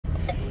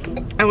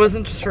I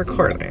wasn't just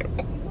recording.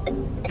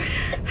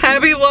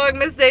 Happy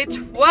Vlogmas Day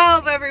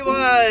 12,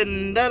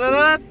 everyone! Da da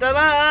da da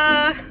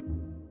da!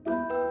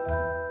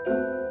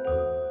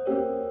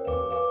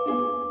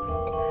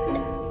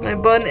 My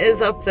bun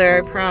is up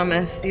there, I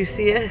promise. You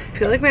see it? I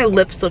feel like my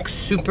lips look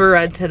super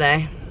red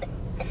today.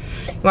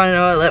 You wanna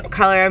know what lip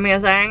color I'm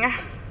using?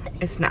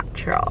 It's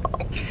natural.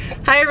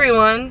 Hi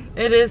everyone,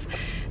 it is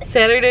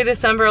Saturday,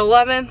 December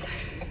 11th.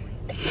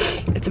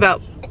 It's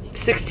about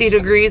 60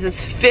 degrees, it's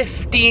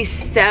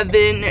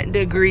 57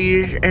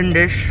 degrees and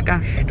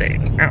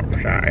disgusting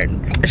outside.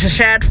 It's a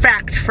sad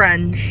fact,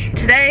 friends.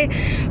 Today,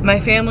 my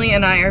family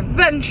and I are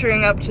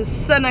venturing up to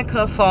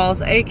Seneca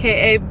Falls,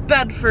 AKA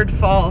Bedford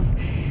Falls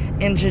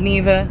in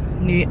Geneva,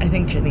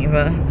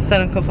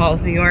 Seneca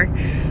Falls, New York,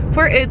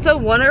 for It's a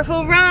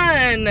Wonderful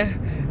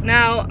Run.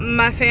 Now,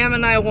 my fam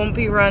and I won't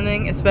be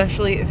running,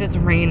 especially if it's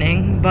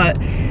raining, but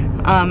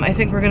I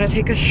think we're gonna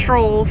take a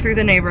stroll through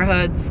the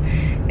neighborhoods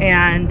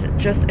and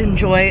just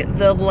enjoy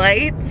the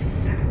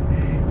lights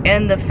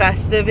and the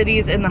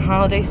festivities and the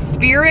holiday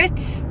spirit.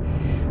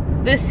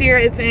 This year,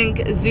 I think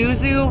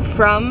Zuzu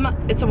from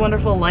It's a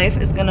Wonderful Life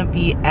is gonna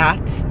be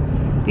at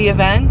the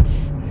event.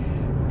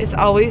 It's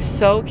always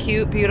so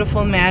cute,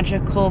 beautiful,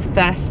 magical,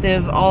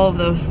 festive, all of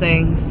those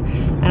things,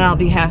 and I'll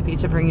be happy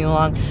to bring you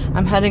along.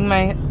 I'm heading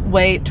my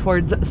way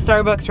towards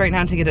Starbucks right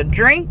now to get a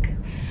drink.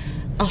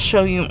 I'll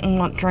show you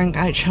what drink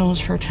I chose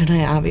for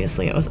today.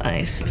 Obviously it was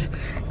iced.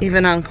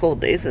 Even on cold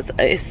days it's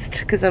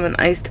iced because I'm an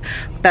iced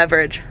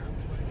beverage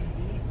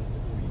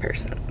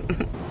person.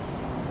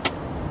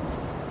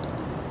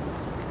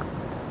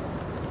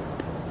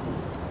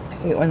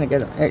 You want to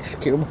get an ice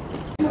cube?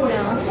 No.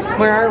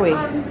 Where are we?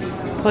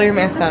 Pull your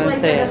mask down and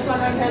say it.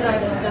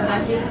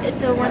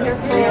 It's a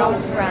wonderful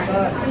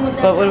run.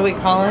 But what do we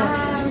call it?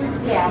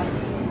 Yeah.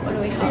 What do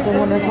we call it? It's a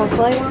wonderful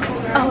slice.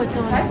 Oh, it's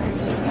a wonderful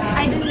slice.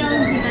 I didn't know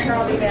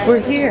you meant. We're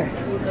here.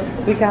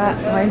 We got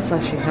wine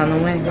slushies on the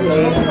way.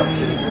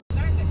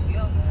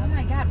 Oh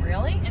my god,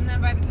 really? And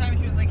then by the time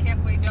she was like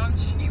halfway done,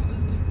 she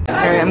was...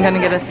 Alright, I'm gonna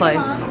get a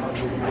slice.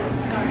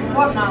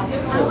 What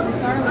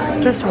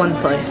now? Just one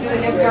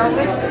slice.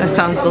 That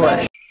sounds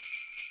delicious.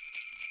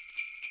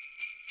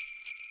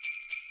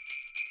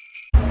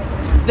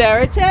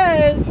 There it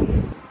is!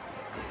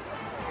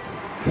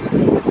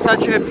 It's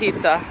such a good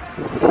pizza.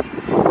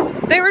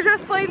 They were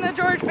just playing the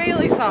George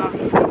Bailey song.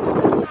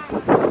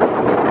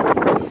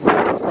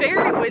 It's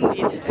very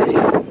windy today.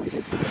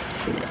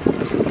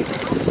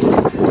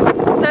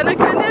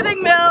 Seneca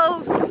Knitting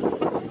Mills!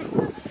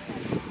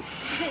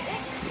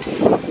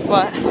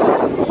 What?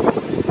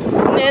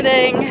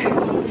 Knitting.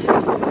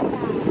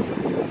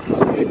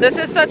 This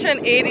is such an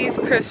 80s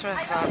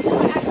Christmas song.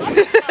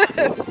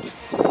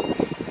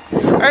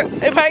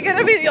 Am I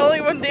gonna be the only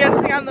one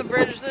dancing on the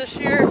bridge this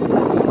year?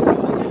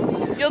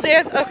 You'll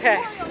dance?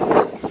 Okay.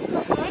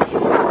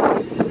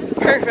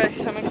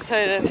 Perfect, I'm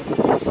excited.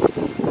 Don't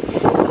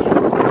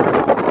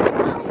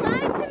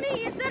lie to me,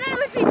 you said I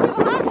would be too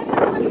hot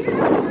and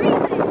you're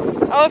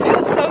freezing. Oh, it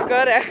feels so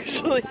good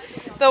actually.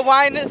 The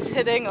wine is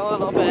hitting a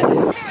little bit.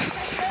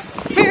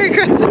 Merry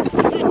Christmas!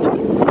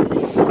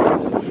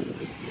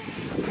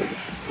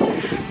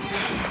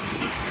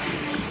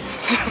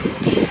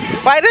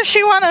 Why does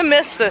she want to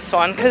miss this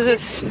one? Because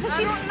it's... She's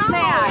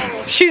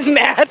mad. She's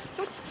mad.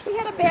 She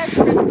had a bad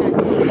Christmas.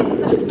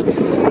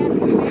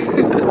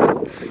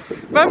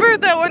 Remember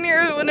that one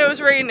year when it was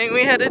raining,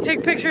 we had to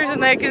take pictures in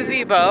that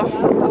gazebo?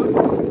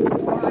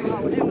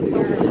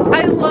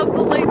 I love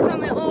the lights on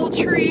that little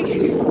tree.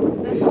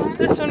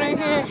 This one right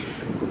here.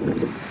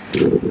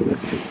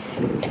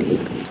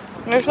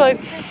 There's like...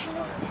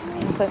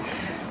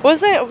 What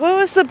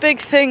was the big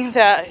thing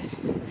that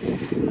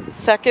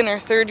second or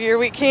third year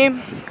we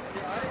came?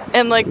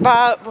 And like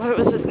Bob, what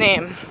was his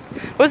name?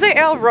 Was it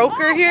Al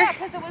Roker here? Yeah,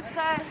 because it was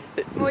the...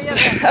 Oh yeah.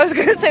 I was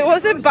gonna say,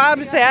 was it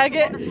Bob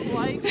Saget?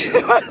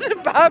 Was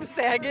it Bob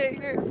Saget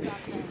here?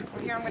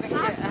 Here, I'm gonna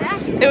get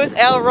it. It was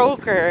Al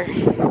Roker.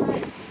 He did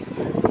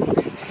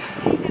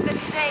the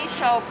Today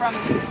Show from...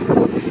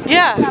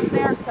 Yeah. Up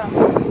there, so.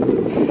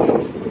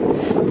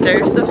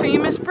 There's the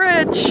famous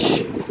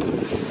bridge.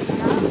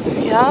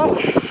 Yep.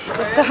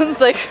 It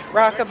sounds like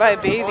Rockabye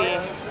Baby.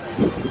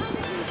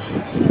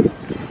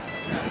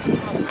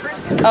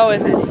 Oh,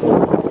 it's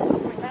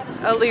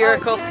a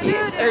lyrical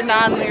piece, or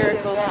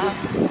non-lyrical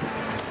piece.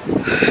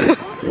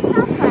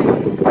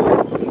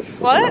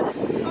 What?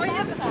 Oh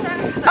yeah, the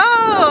sunset.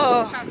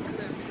 Oh!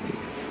 Festive.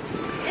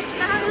 It's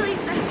not really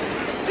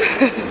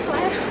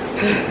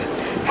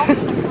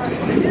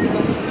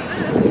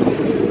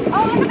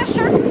Oh, look at the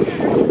shirts.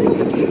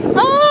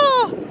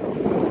 Oh!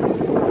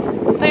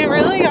 They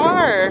really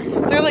are.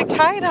 They're like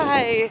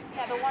tie-dye.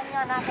 Yeah, the one year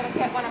I'm not going to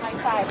get one of my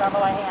size, although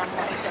I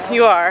am.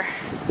 You are.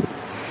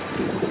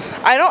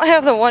 I don't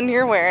have the one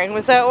you're wearing.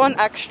 Was that one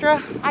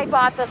extra? I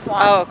bought this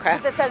one. Oh, okay.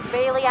 Because it says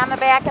Bailey on the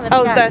back and it's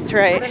Oh, got that's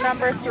right. the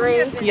number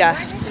 3.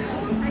 Yes.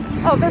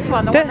 Oh, this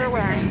one, the one we're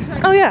wearing.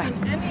 Oh yeah.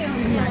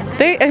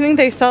 I think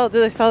they sell. Do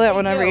they sell that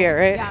one every year,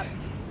 right? Yeah.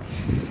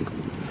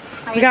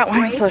 We got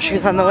wine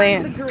slushies on the way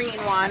in. The green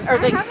one, or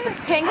the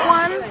pink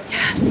one.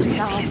 Yes, look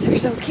These are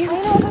so cute.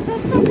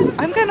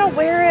 I'm gonna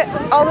wear it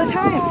all the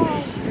time.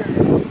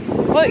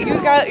 What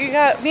you got,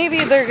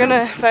 maybe they're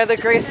gonna, by the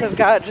grace of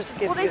God, just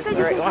give you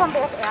the right one. Come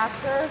back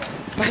after.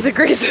 By the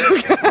grace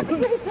of God.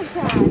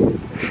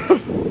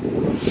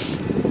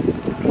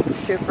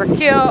 Super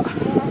cute.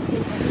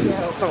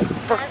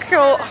 Super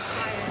cute.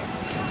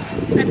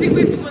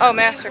 Oh,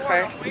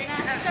 MasterCard.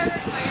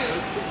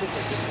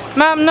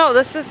 Mom, no,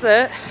 this is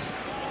it.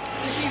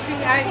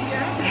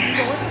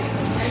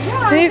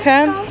 Yeah, you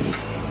can.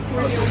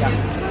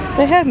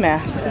 They have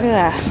masks. Look at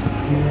that.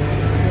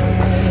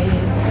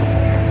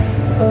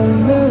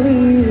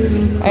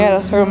 I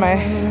gotta throw my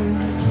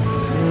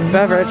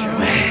beverage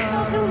away.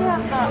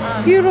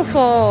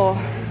 Beautiful.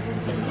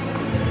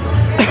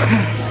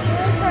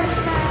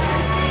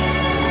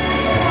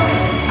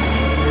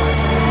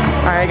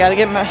 Alright, I gotta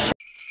get my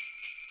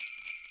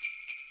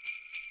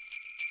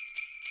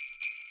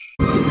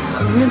I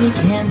really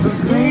can't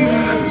stay,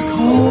 it's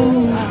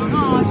cold.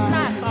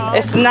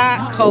 It's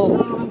not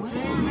cold.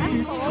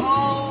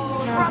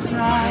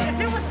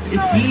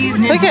 This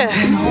evening Look at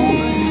it.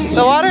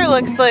 The water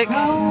looks like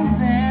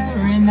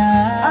very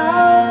nice.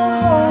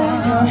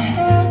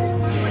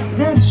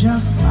 They're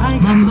just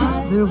like my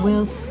mother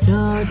will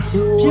start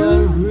to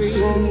worry.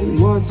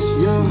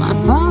 My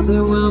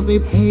father will be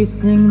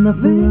pacing the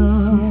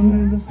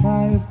floor.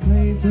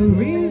 So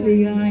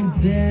really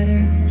I'd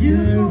better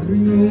scurry.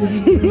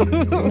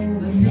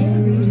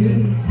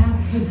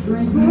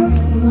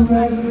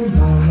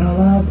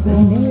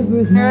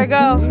 Here I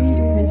go.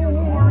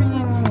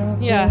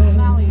 Yeah.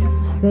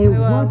 Say I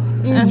will.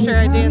 After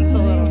I dance a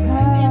little.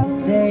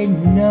 Say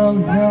no,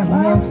 no,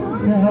 no,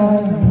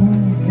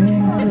 sir.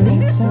 I'm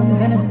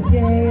gonna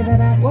say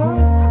that I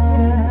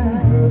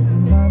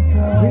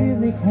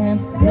really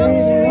can't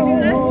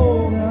stay.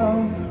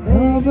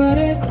 Oh, but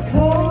it's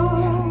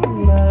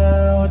cold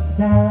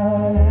outside.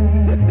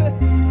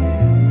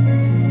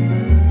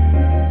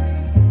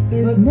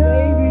 There's no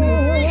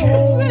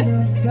Christmas.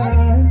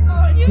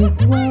 Just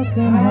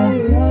welcome us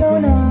so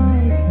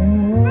nice and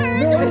warm.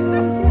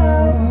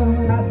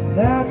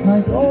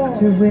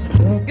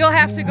 You'll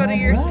have to go to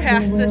years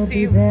past to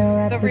see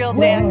the real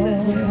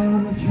dances.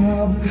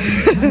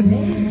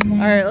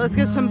 Alright, let's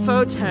get some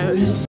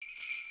photos.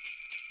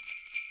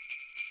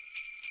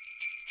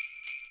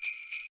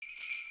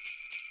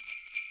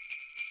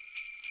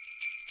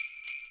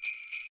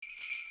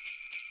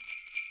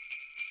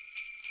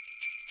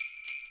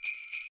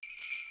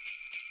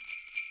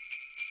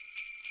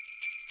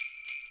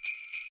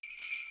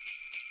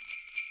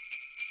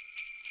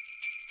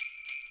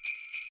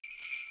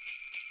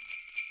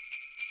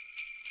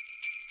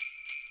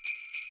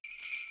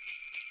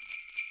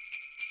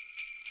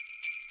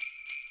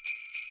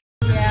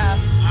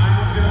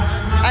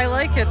 I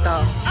like it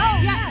though. Oh,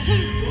 yeah,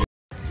 thanks.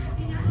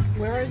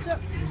 Where is it?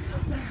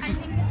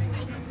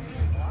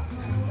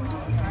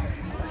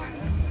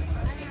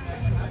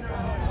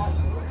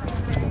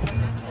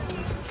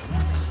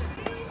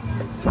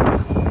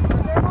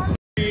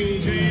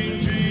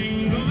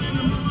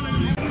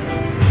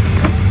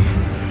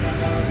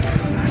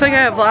 Looks like I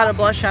have a lot of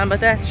blush on, but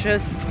that's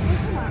just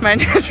my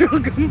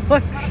natural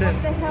complexion.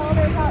 The hell,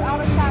 there's all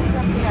the shops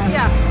up there.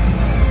 Yeah.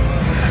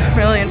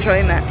 Really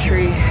enjoying that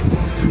tree.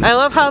 I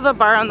love how the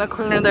bar on the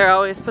corner there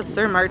always puts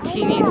their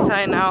martini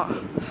sign out.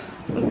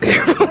 Oh,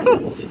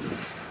 careful.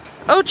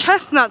 Oh,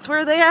 chestnuts, where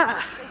are they at?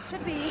 They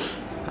should be.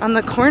 On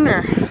the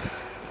corner.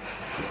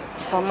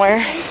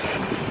 Somewhere.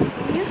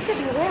 They used to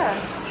be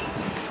there.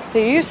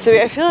 They used to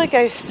be. I feel like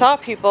I saw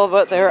people,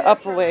 but they were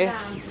up a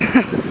ways.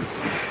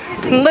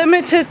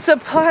 Limited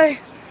supply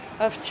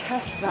of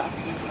chestnuts.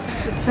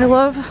 I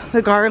love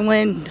the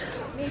garland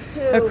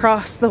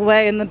across the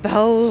way and the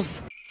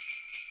bells.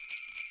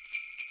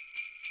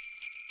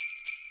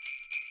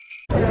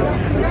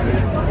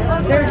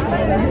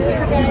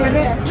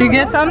 Did you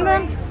get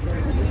something?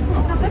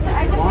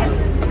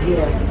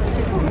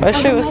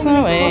 Wish it was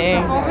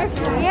snowing.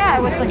 Yeah,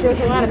 it was like there was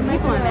a lot of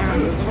people in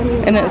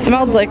there. And it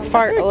smelled like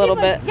fart a little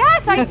bit.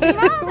 Yes, I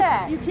smelled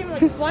it. You came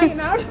like flying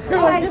out.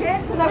 Oh, I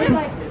did, because I was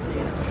like,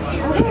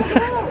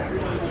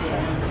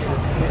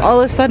 all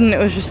of a sudden it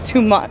was just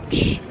too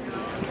much.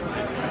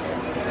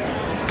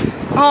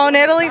 Oh,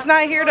 Natalie's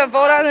not here to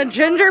vote on the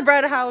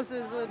gingerbread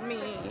houses with me.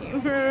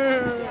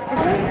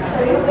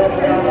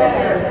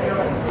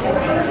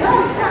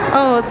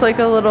 Oh, it's like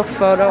a little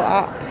photo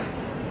op.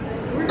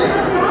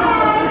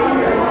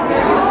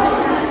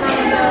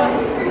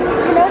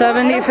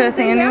 75th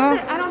annual?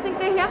 I don't think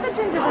they have the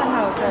gingerbread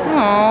houses.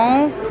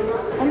 Oh.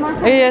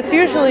 Yeah, it's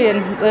usually in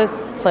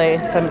this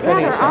place, I'm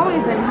pretty They're sure.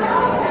 always in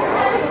here.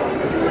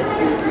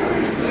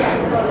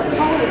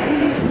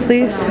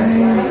 Please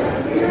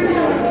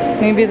say.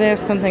 Maybe they have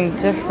something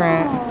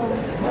different.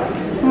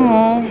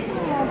 Oh.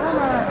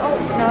 Oh,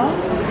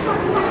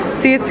 no?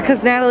 See, it's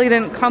because Natalie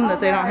didn't come that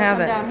they don't have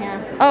it. Down here.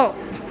 Oh.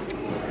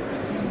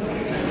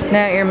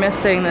 Now you're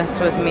missing this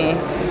with me.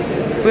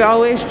 We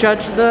always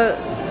judge the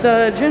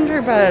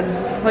gingerbread.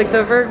 Like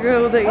the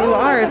Virgo that you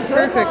are, it's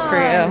perfect for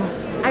you.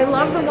 I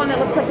love the one that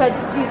looks like a,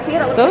 do you see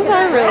it? It looks Those like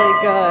are really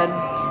good.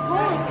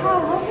 Holy cow,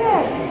 look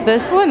at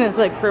This one is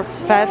like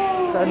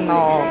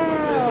professional.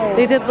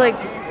 They did like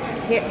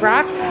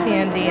rock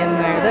candy in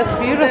there. That's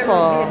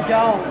beautiful.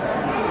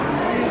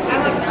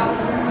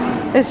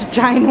 It's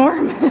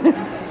ginormous. Look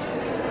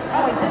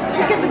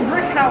at the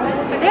brick house.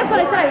 That's what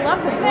I said. I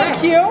love this brick.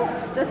 Cute.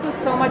 This was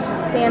so much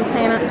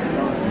Santana.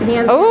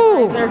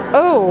 Oh,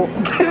 oh.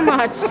 Too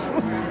much.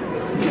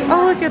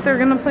 Oh, look at, they're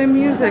gonna play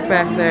music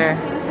back there.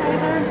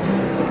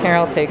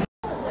 Carol takes.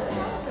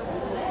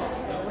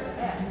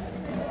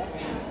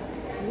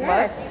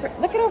 Yeah,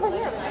 look at over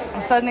here.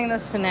 I'm sending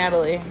this to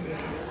Natalie.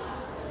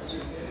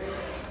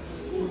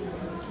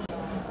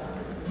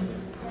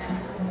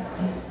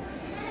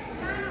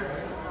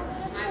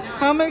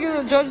 How am I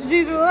gonna judge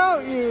these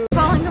without you?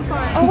 Falling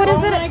apart. Oh, what is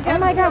it? Oh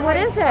my God, what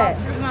is it?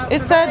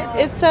 It said,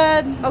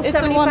 Oh, it's a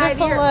 75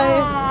 wonderful years.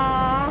 life.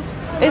 Aww.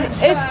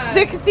 It's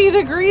 60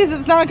 degrees.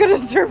 It's not gonna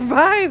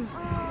survive.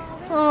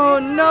 Oh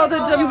no, the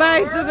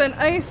demise of an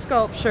ice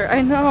sculpture.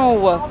 I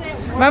know.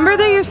 Remember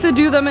they used to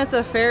do them at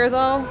the fair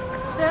though?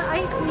 The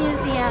ice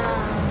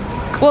museum.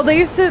 Well, there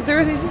used to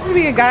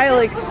be a guy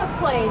like This was a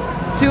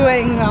place.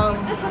 doing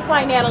This is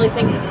why Natalie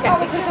thinks it's good.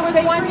 Because there was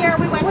one year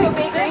we went to a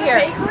bakery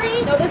here.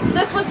 No,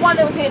 this was one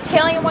that was the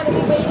Italian one that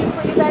we waited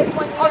for you guys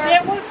one year. Oh,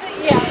 that was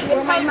yeah.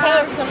 Where my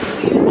mom.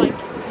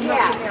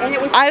 Yeah, and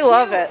it was. I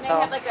love cute, it, and they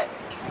though. had like a.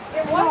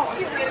 It was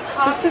cute.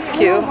 This is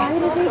cute. Why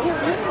did they get rid of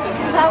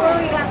it? Is that where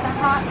we got the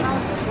hot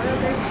milk? Where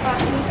there's hot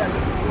meat?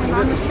 My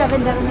mom was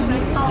shoving that in the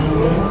meatball.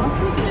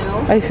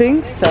 No. I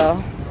think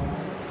so.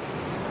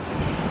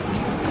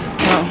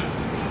 Oh.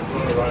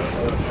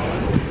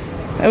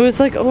 It was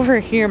like over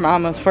here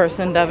Mom was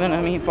forcing Devin a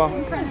meatball.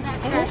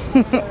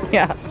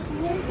 Yeah.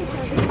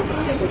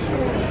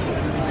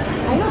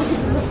 I know, this is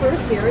the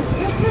first year. It's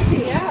Christmas.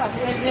 Yeah.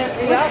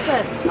 What's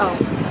this? Oh.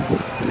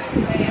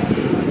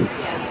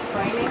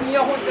 You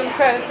know who's gonna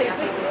try to take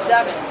this? Is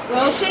Devin.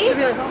 Will she?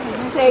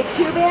 Say,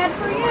 too bad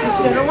for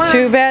you.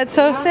 Too bad,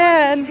 so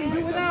sad. You can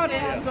do without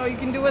it, so you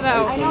can do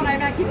without. I know, and I'm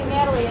not keeping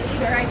Natalie in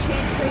either. I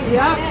changed crazy.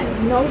 Yeah.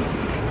 No.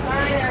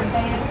 Sorry there,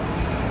 babe.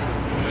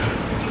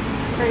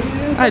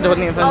 I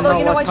don't even Although, know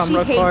you know what what I'm she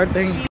hates?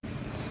 recording.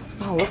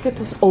 Oh, look at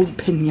this old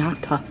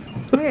piñata.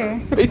 Where?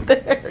 Right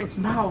there.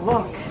 Now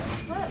look.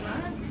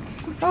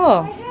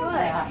 Oh,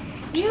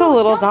 just a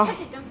little doll.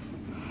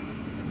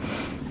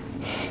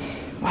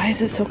 Why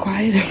is it so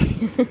quiet in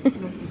here?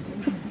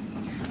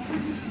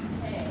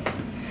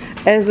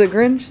 As the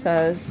Grinch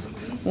says,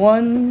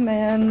 one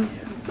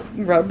man's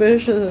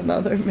rubbish is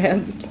another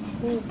man's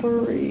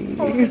potpourri.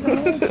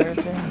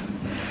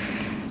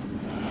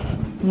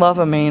 Love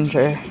a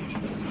manger.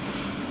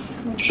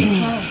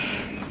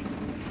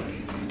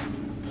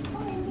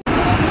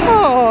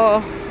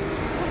 Oh,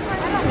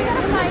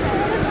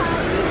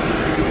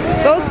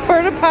 those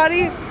porta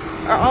potties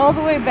are all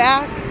the way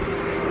back.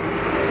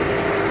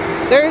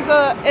 There's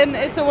and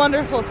it's a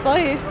wonderful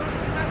slice.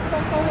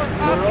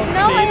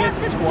 No, I have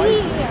to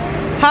pee.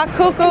 Hot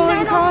cocoa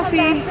and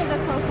coffee.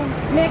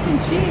 Mac and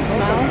cheese,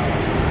 Mom.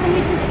 Let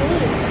me just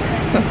leave.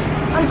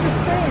 I'm just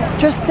saying.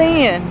 Just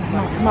saying,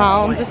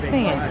 Mom, just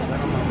saying.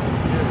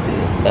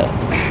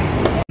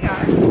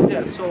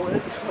 Yeah, so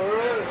it's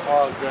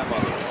her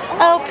grandmother's.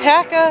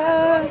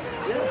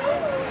 Alpacas.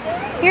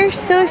 You're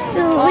so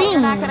Oh, sweet.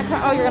 you're not gonna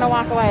come. Oh, you're gonna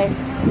walk away.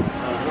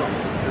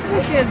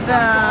 Look at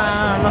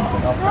them.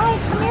 Hi,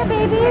 come here,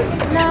 babies.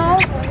 No.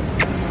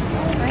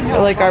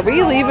 Like, are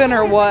we leaving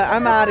or what?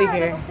 I'm out of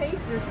here.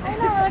 I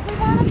know, like we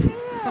want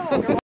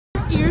to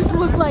see you. Ears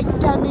look like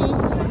Demi.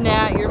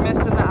 Nah, you're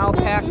missing the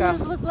alpaca.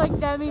 Ears look like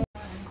Demi.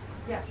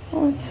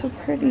 Oh, it's so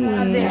pretty.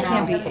 That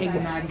can't be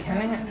eggnog, can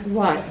it?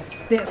 What?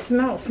 That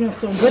smells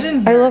so good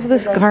in I here. love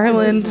this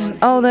garland.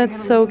 Oh, that's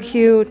so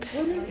cute.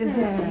 Is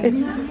that?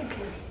 It's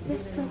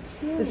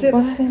Is it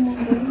what? the same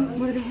one?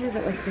 What do they have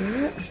it like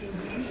that?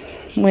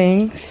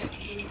 Wings.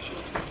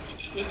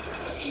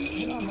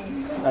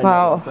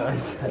 Wow.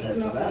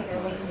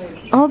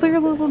 All their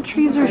little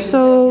trees are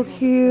so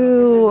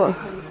cute.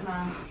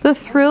 The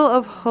thrill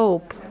of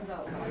hope.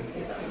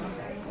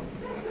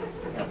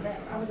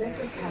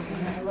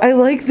 I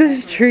like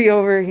this tree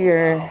over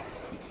here.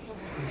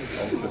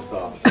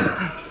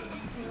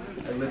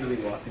 I literally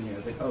walked in here, I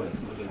was like, oh, it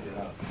smells like your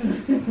house.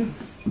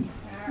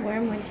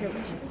 Warm winter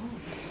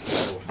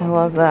wishes. I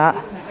love that.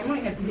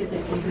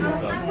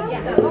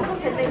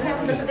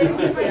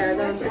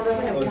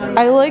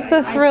 I like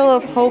the thrill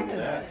of hope.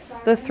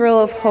 The thrill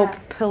of hope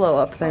pillow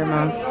up there,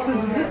 Mom.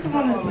 This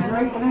one is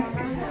right next to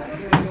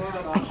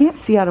it. I can't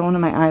see out of one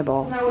of my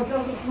eyeballs. Now it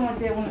doesn't smell like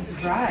that when it's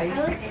dry.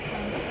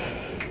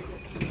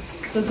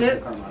 Does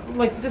it?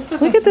 Like this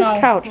doesn't Look at this smell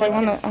couch. like I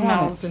want it to.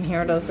 smells in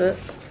here, does it?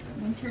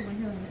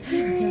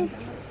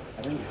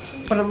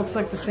 But it looks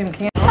like the same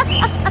can.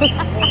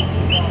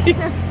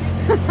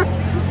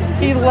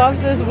 He loves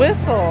his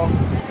whistle.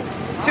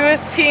 To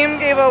his team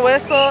gave a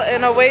whistle,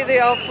 and away they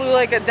all flew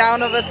like a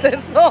down of a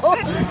thistle.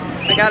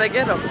 I gotta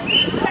get him.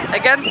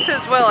 Against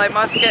his will, I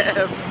must get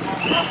him.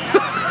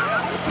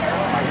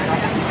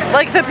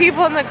 Like the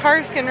people in the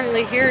cars can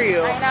really hear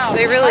you. I know.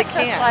 They really That's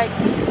just can't. like,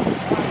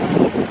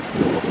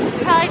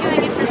 probably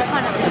doing it for the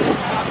fun of it.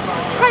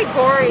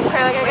 Corey's.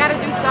 Probably like, I gotta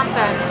do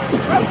something.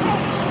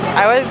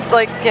 I would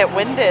like get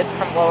winded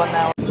from blowing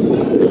that one.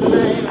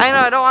 I know,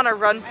 I don't want to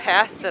run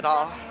past it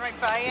all. Right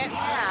by it?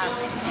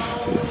 Yeah.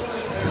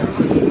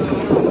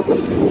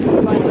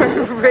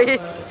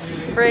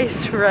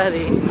 race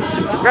ready.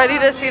 Ready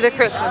to see the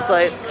Christmas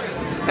lights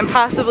and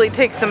possibly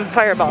take some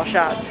fireball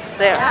shots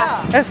there.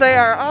 Yeah. If they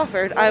are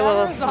offered, I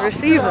will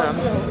receive them.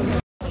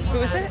 Who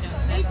is it?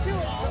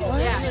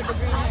 Yeah.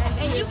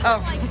 And you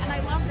can like, and I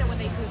love that when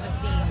they do the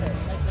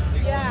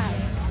themes. Yeah.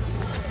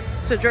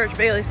 It's a George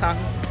Bailey song.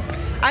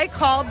 I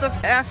called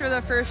after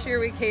the first year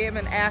we came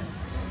and asked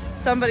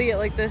somebody at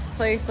like this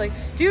place, like,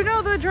 do you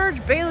know the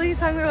George Bailey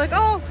song? They were like,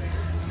 oh,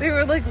 they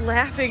were like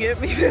laughing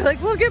at me. They're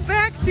like, we'll get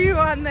back to you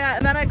on that.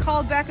 And then I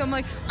called back, I'm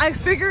like, I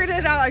figured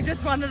it out. I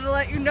just wanted to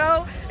let you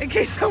know in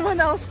case someone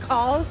else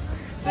calls.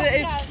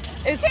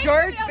 It's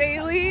George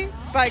Bailey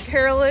by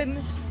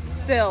Carolyn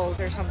Sills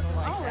or something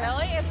like that. Oh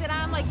really? Is it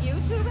on like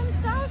YouTube and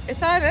stuff?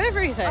 It's on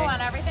everything. Oh,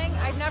 on everything?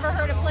 I've never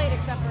heard it played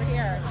except for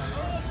here.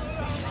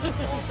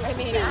 I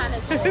mean,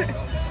 honestly.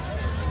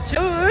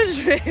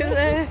 George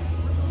Bailey.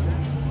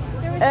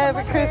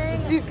 Every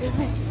Christmas you can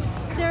make.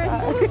 There's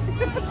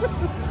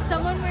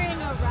someone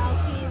wearing a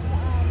Ralphie's.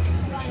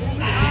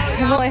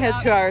 I've only had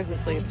 2 hours of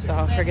sleep,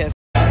 so forgive.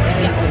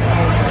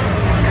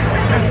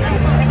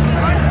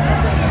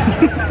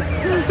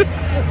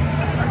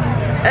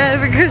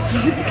 Every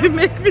Christmas you can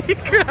make me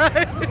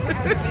cry.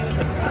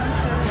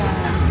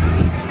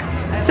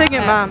 Sing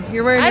it, Mom.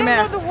 You're wearing your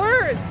mask. I don't know the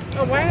words.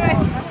 Oh, why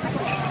am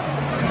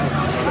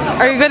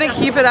Are you going to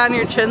keep it on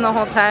your chin the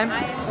whole time?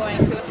 I am going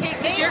to.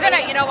 Because you're going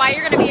to, you know why?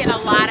 You're going to be in a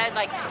lot of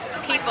like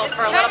people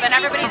for a little bit.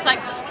 Everybody's like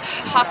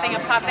huffing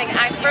and puffing.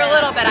 For a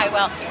little bit I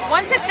will.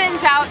 Once it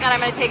thins out, then I'm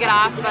going to take it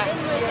off. But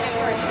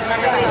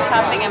everybody's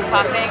huffing and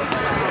puffing.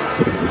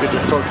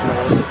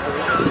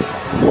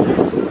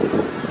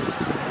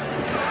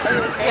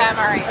 Yeah, I'm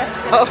alright.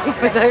 Oh,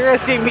 I thought you were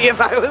asking me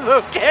if I was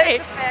okay.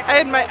 I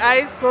had my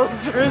eyes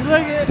closed for a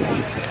second.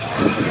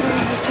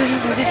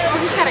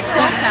 He's got a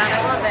cloak on. I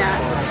love that.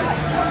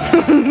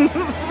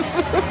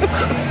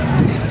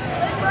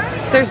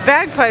 There's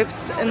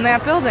bagpipes in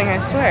that building, I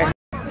swear.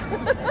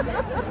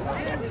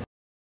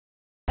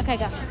 Okay,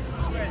 go.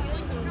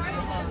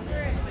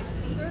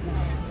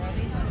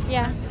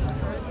 Yeah.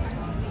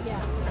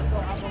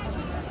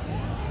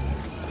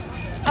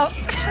 Oh.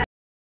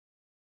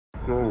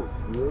 To it.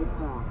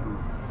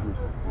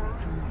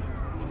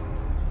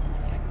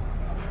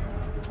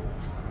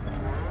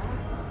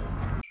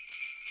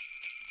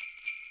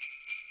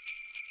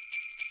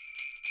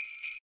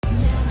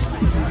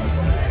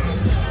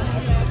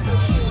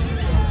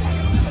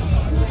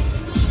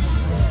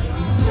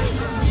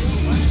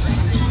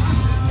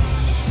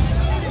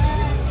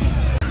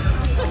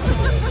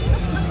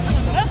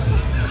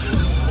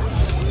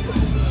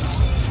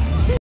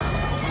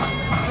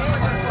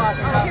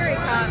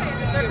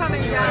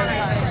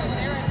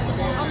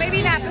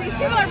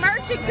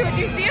 Do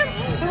you see him?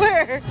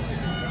 Where?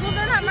 Well,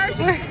 they're not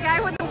marching. The guy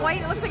with the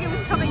white, it looks like it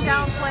was coming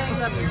down playing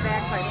the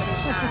bagpipe, but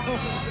it's not.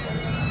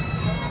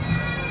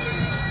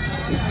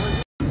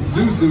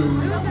 Zuzu,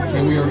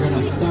 and we are going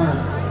to start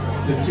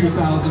the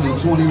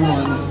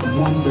 2021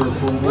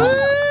 Wonderful One. Woo!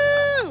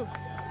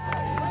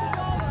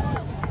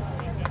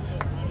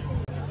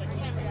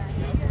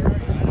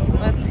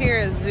 Let's hear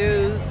it,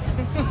 Zoos.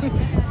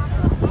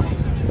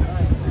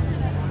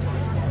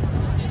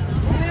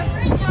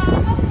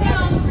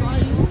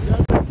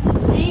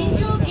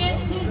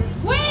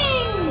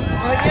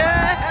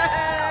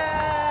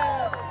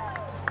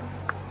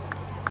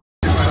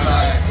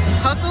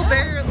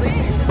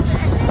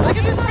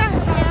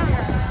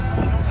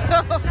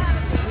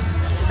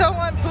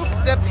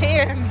 The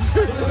pants.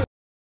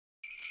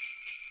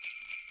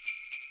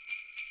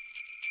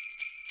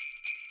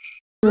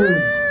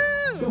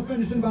 She'll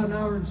finish in about an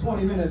hour and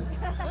 20 minutes.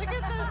 Look at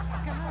this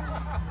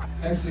guy.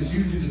 Actually, she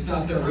usually just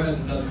stops at red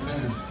and doesn't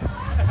finish.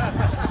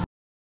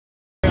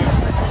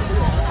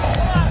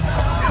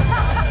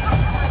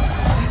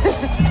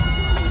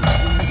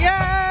 Yeah!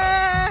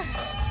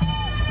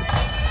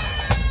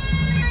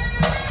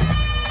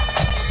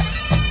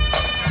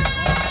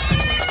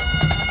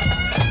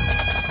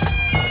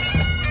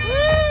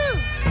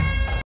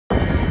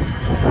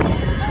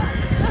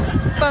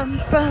 Bum,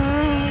 bum,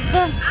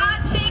 bum.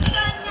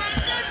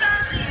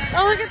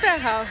 Oh, look at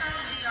that house.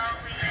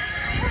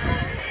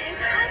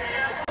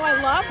 Oh, I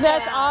love that.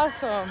 That's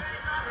awesome.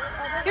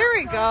 Here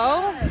we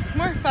go.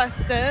 More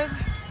festive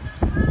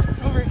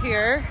over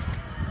here.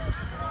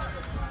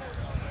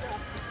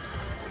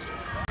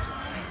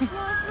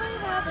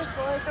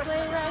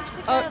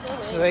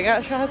 Oh, they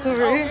got shots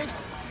over here.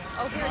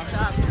 Oh, here's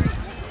stuff.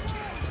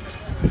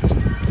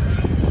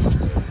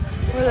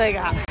 What do they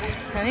got?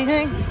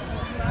 Anything?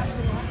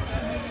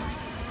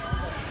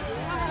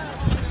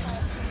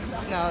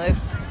 No, they've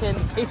been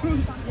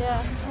games.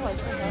 Yeah. Oh, I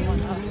turned that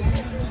one up.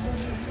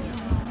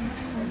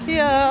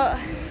 Yeah.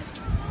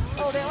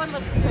 Oh, that one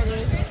looks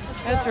pretty.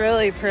 That's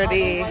really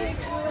pretty.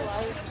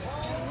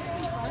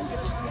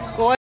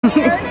 Boy,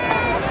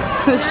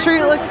 the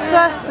street looks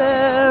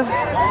festive.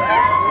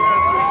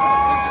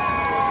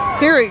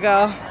 Here we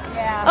go.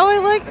 Yeah. Oh, I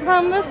like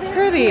Mom. That's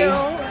pretty.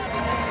 Oh,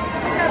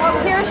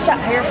 here's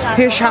shots.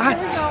 Here's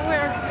shots.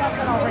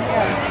 Something over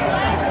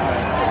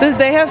here. Did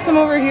they have some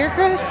over here,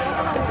 Chris?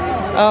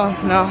 Oh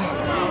no.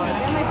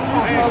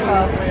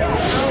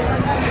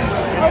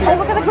 Oh,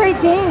 look at the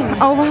Great Dane.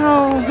 Oh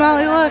wow,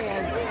 Molly, look.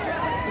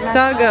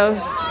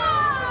 Doggos.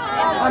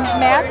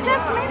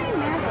 Mastiff, maybe?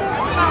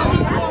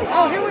 Mastiff?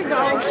 Oh, here we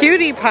go.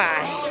 Cutie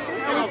pie.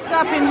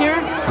 Stop in here.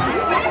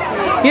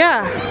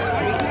 Yeah.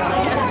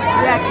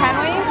 Yeah, can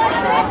we?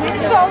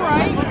 It's all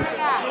right.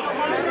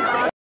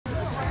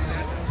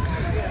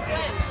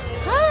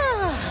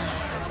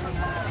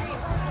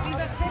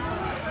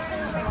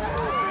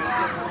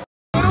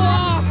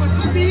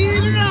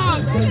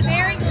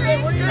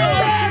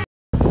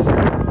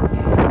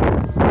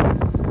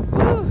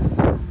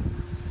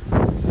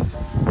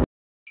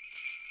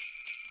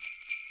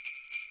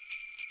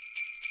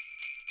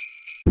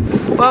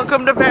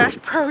 Welcome to Bass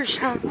Pro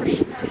Shoppers.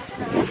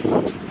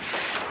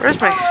 Where's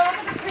my...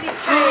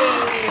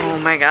 Oh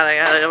my god, I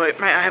gotta wipe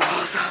my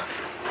eyeballs off.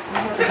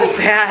 This is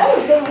bad.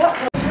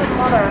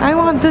 I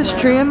want this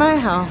tree in my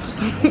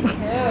house.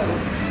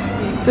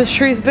 This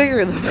tree's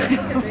bigger than my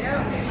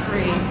house.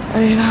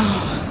 I know.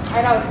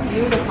 I know, it's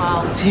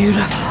beautiful. It's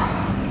beautiful.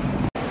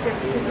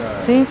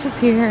 Saint is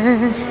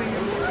here.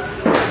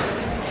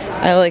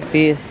 I like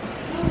these.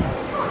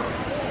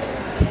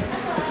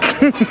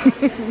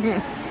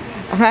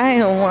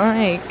 I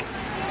like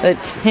the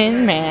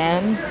Tin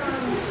Man.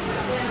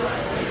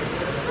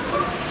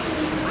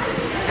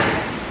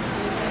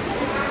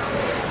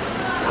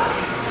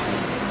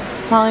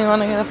 Molly, you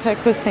want to get a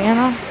pic with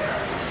Santa?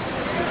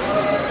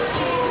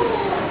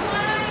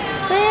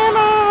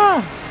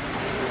 Santa!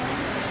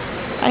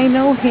 I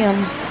know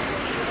him.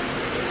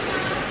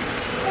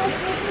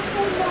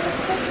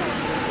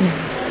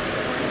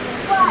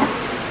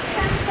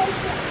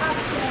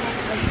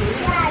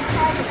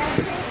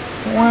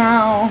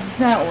 Wow,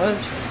 that was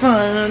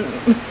fun.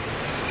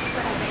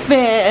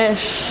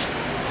 Fish.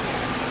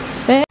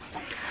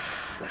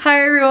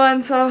 Hi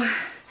everyone, so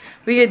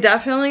we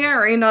definitely got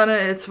rained on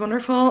it. It's a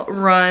wonderful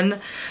run.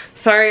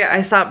 Sorry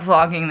I stopped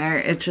vlogging there.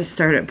 It just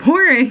started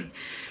pouring.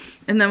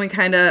 And then we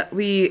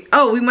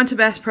went to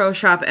Bass Pro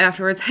Shop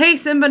afterwards. Hey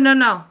Simba,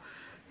 no.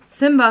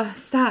 Simba,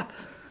 stop.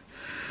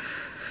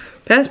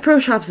 Bass Pro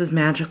Shops is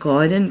magical.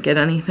 I didn't get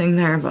anything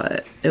there,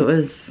 but it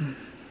was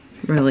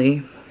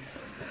really...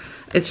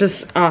 It's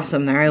just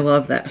awesome there. I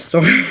love that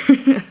store.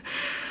 I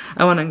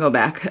want to go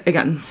back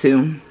again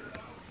soon.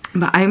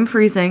 But I'm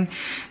freezing.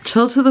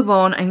 Chill to the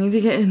bone. I need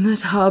to get in the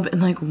tub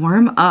and like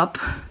warm up.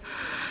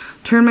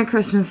 Turn my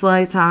Christmas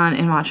lights on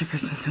and watch a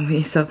Christmas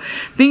movie. So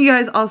thank you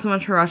guys all so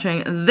much for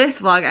watching this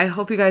vlog. I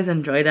hope you guys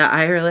enjoyed it.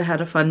 I really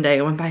had a fun day.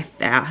 It went by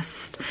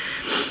fast.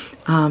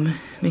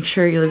 Make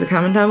sure you leave a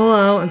comment down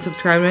below and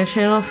subscribe to my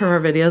channel for more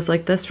videos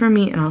like this from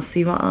me. And I'll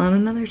see you all on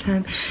another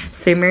time.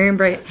 Stay merry and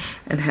bright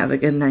and have a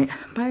good night.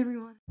 Bye everyone.